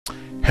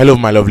Hello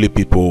my lovely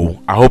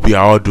people, I hope you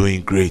are all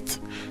doing great.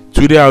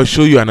 Today I'll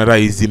show you another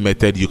easy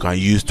method you can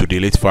use to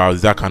delete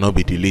files that cannot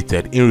be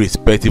deleted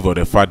irrespective of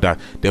the fact that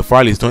the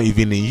file is not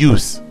even in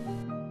use.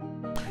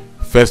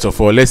 First of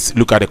all, let's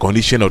look at the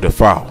condition of the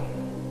file.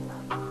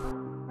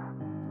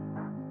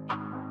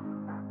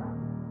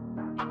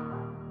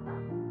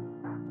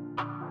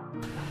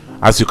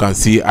 As you can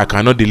see, I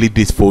cannot delete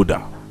this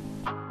folder.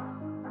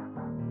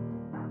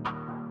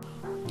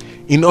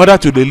 In order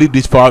to delete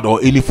this file or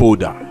any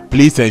folder,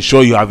 please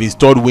ensure you have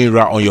installed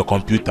WinRAR on your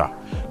computer.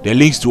 The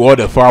links to all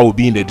the files will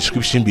be in the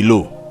description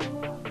below.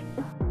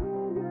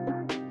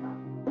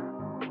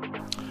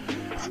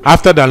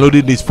 After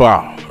downloading this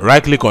file,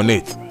 right click on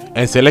it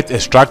and select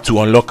Extract to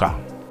Unlocker.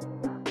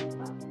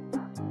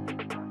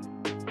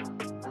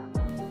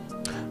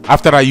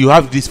 After that, you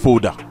have this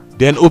folder.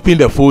 Then open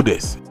the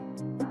folders.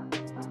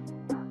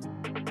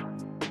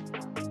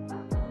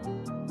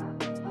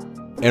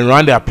 And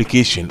run the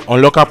application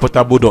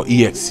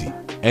unlockerportable.exe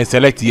and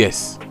select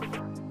yes.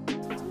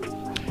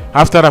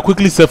 After that,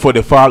 quickly search for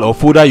the file or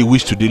folder you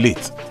wish to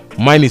delete.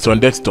 Mine is on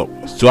desktop,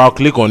 so I'll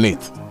click on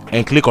it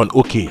and click on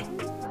OK.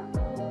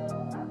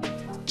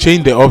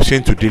 Change the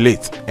option to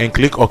delete and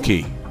click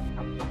OK.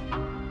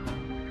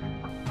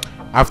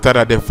 After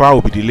that, the file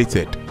will be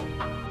deleted.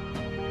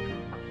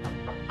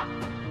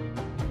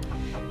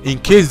 In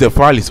case the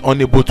file is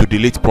unable to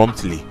delete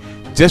promptly,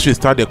 just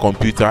restart the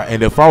computer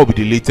and the file will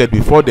be deleted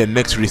before the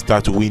next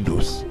restart to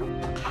Windows.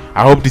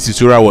 I hope this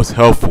tutorial was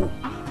helpful.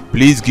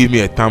 Please give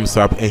me a thumbs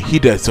up and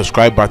hit the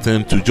subscribe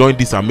button to join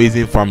this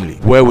amazing family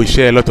where we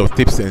share a lot of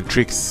tips and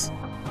tricks.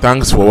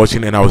 Thanks for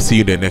watching and I will see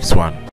you in the next one.